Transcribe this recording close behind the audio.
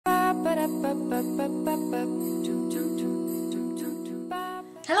Hello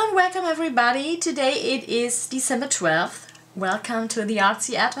and welcome everybody. Today it is December 12th. Welcome to the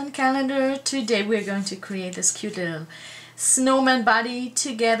Artsy Advent Calendar. Today we're going to create this cute little snowman body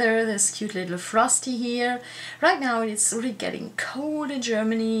together, this cute little frosty here. Right now it's really getting cold in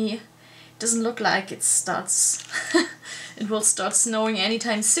Germany. It doesn't look like it starts it will start snowing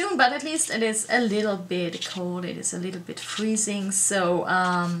anytime soon, but at least it is a little bit cold. It is a little bit freezing, so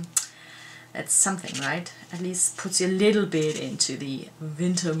that's something, right? At least puts you a little bit into the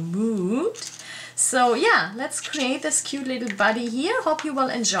winter mood. So yeah, let's create this cute little body here. Hope you will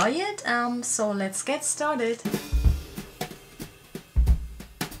enjoy it. So let's get started.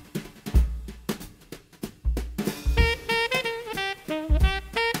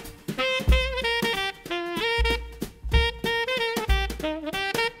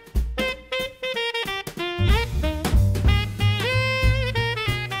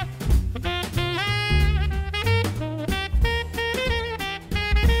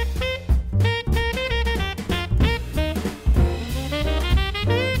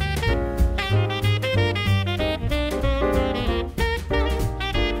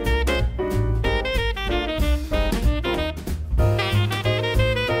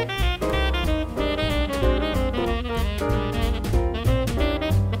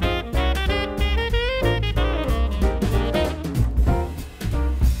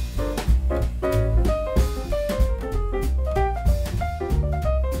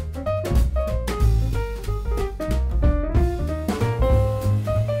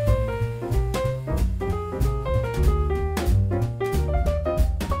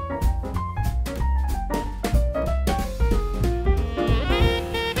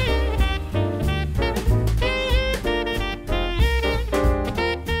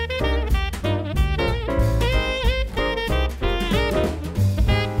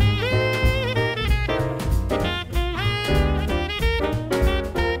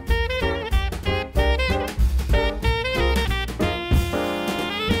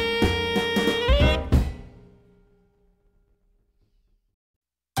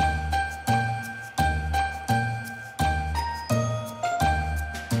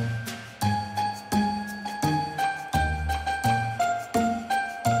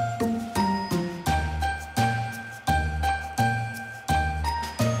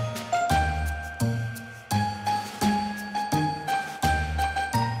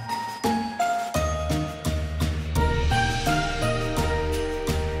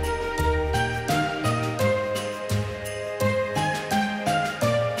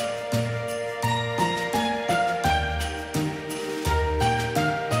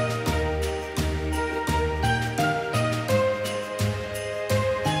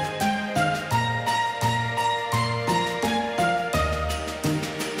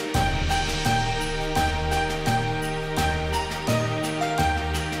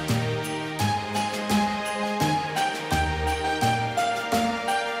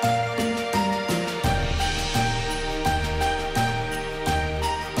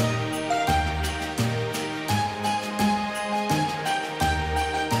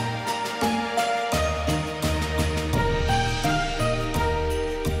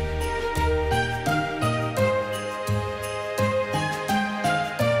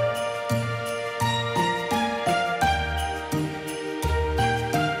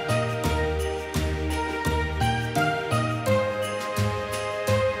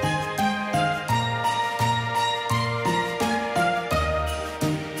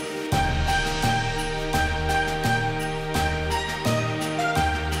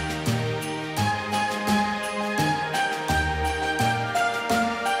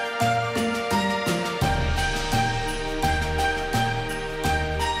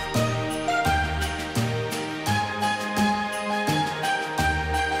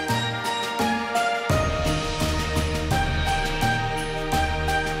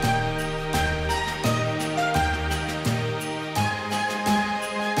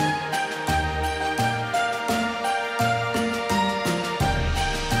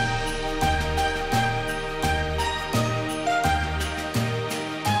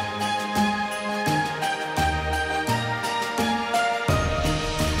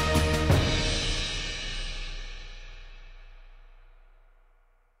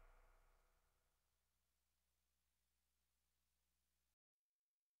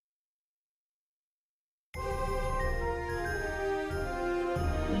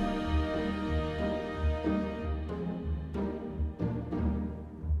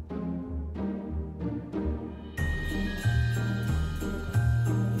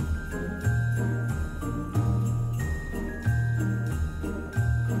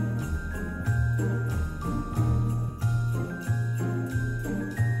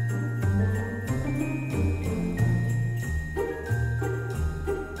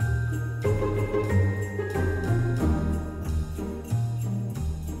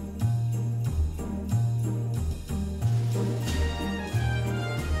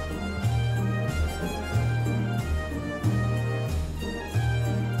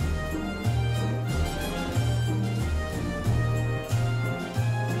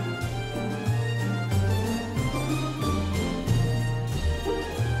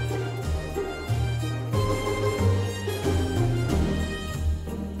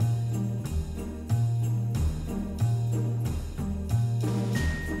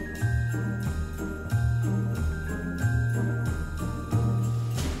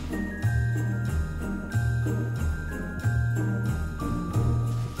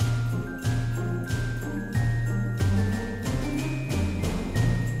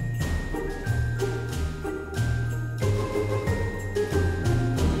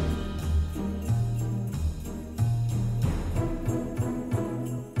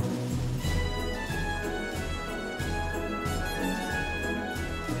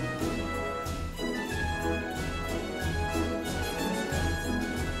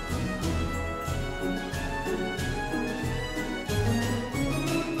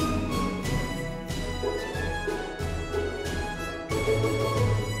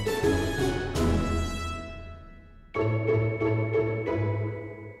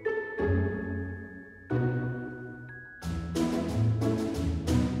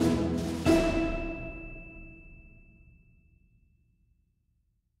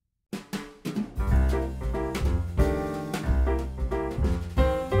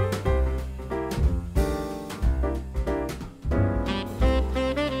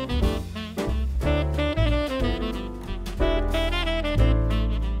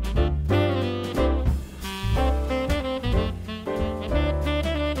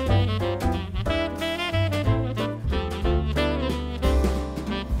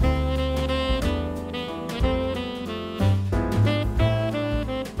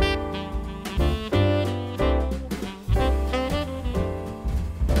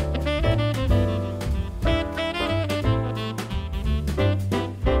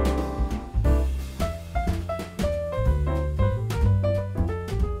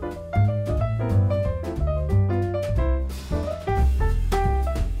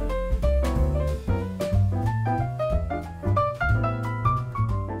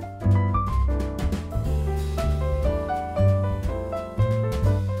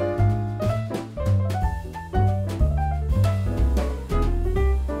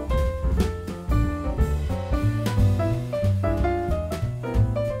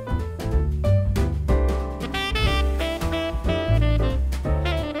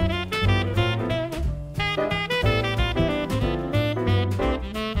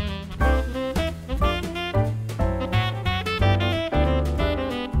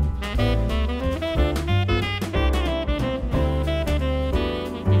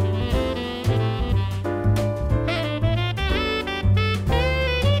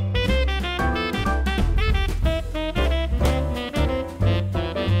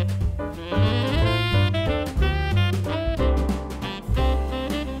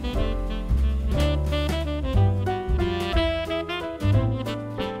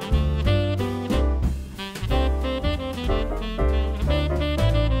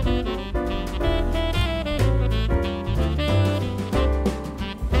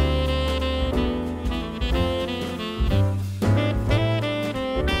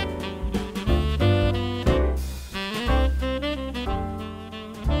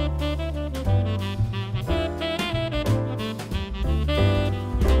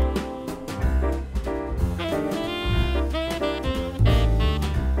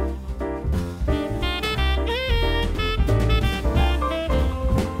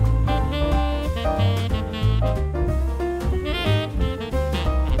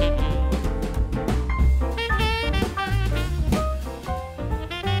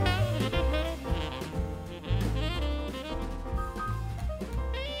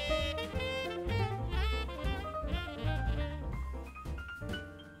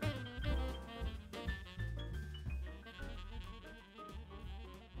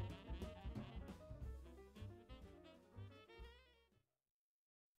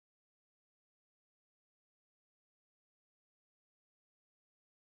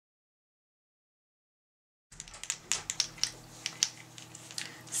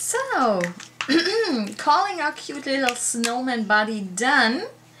 So, calling our cute little snowman body done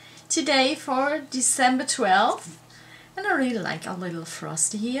today for December 12th. And I really like our little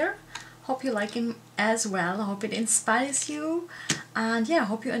frosty here. Hope you like him as well. I hope it inspires you. And yeah, I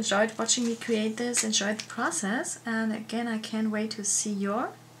hope you enjoyed watching me create this, enjoyed the process. And again, I can't wait to see your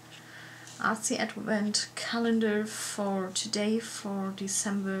Artsy Advent calendar for today, for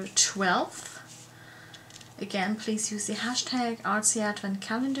December 12th. Again, please use the hashtag Artsy Advent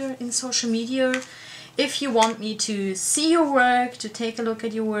Calendar in social media. If you want me to see your work, to take a look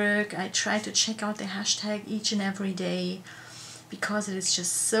at your work, I try to check out the hashtag each and every day, because it is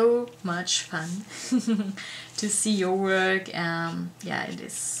just so much fun to see your work. Yeah, it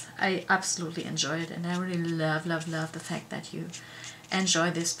is. I absolutely enjoy it, and I really love the fact that you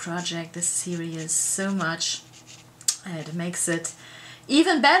enjoy this project, this series so much. It makes it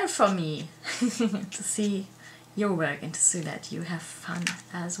even better for me to see your work and to see that you have fun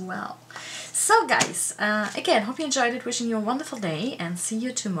as well. So guys, again, hope you enjoyed it, wishing you a wonderful day, and see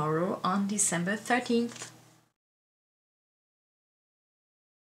you tomorrow on December 13th.